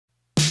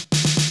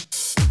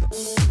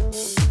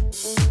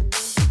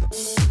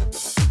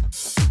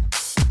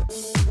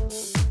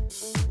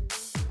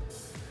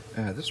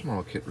This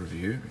model kit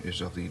review is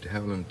of the De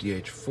Havilland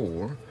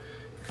DH-4,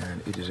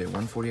 and it is a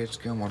 1/48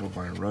 scale model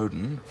by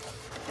Roden.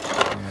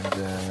 And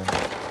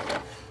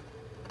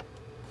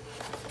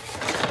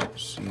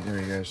see, there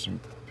you go, some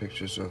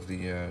pictures of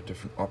the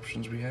different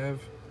options we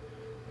have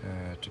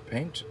to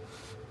paint.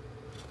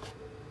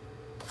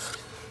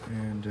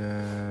 And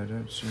I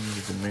don't see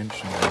any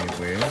dimensions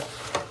anywhere.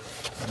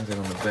 I have that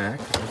on the back.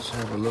 Let's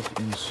have a look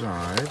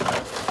inside.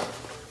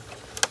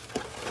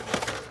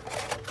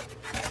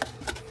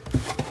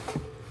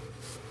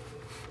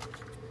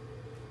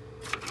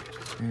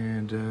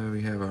 And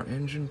we have our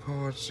engine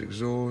parts,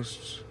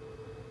 exhausts,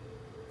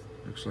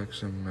 looks like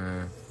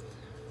some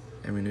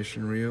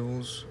ammunition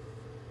reels,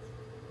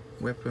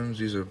 weapons,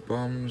 these are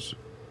bombs,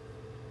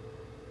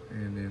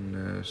 and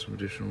then some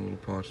additional little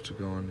parts to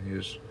go on.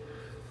 Here's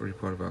already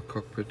part of our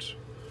cockpit.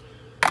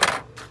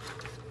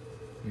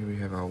 Here we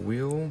have our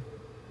wheel,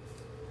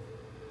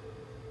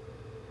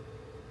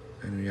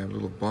 and we have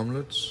little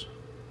bomblets,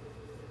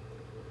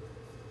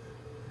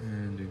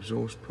 and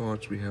exhaust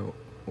parts. We have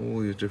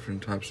all these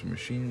different types of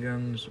machine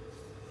guns,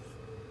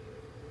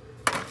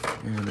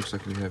 and it looks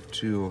like we have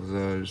two of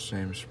those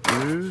same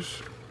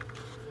sprues,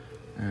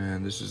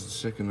 and this is the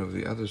second of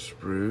the other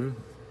sprue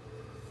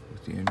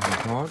with the engine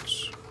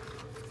parts.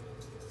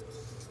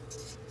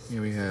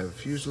 Here we have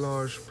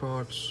fuselage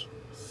parts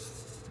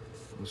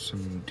with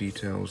some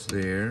details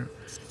there.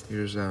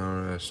 Here's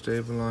our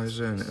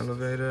stabilizer and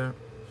elevator,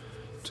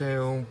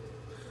 tail,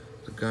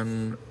 the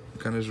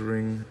gunner's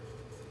ring.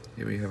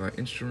 Here we have our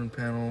instrument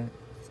panel,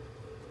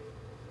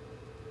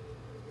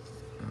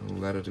 a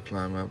ladder to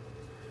climb up,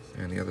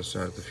 and the other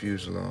side of the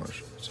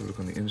fuselage. Let's have a look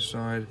on the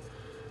inside.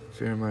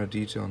 Fair amount of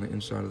detail on the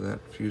inside of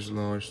that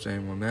fuselage,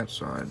 same on that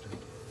side.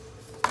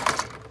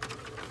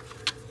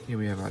 Here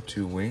we have our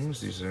two wings.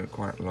 These are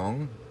quite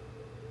long,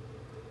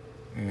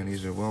 and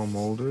these are well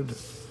molded.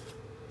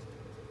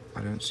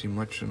 I don't see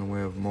much in the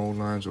way of mold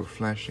lines or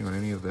flashing on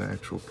any of the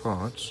actual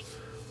parts,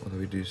 although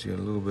we do see a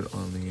little bit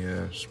on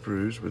the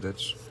sprues, but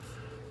that's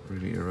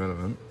really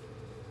irrelevant.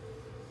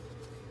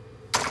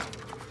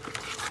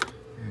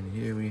 And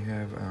here we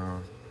have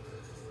our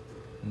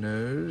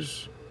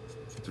nose,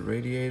 the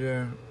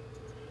radiator,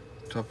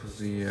 top of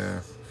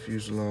the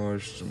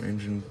fuselage, some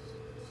engine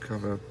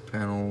cover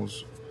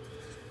panels,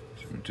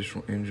 some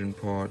additional engine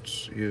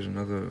parts. Here's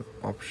another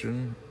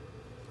option.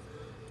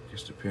 I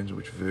guess depends on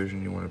which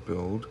version you want to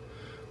build.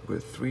 We've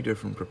got three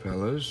different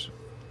propellers.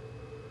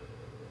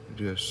 We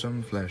do have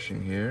some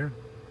flashing here,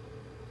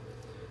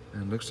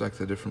 and it looks like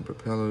the different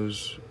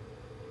propellers.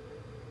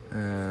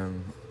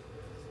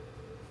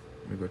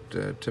 We've got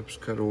tips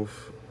cut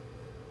off,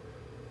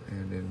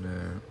 and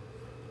then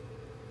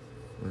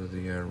with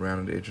the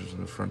rounded edges on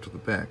the front or the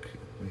back.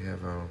 We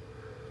have our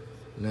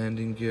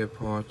landing gear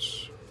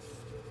parts.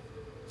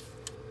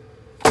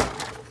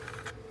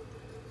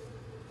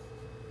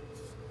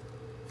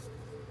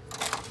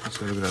 Let's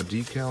have a look at our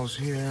decals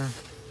here.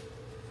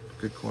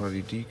 Good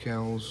quality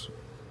decals,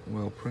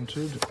 well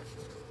printed.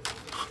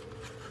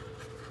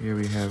 Here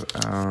we have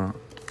our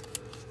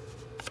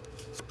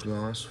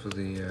glass for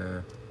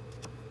the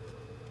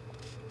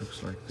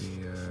looks like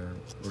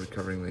we're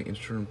covering the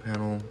instrument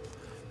panel,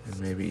 and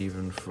maybe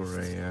even for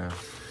a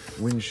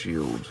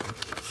windshield.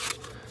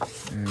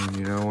 And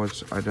you know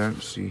what I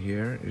don't see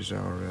here is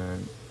our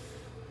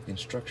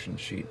instruction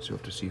sheet, so we'll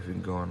have to see if we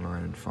can go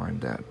online and find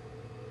that.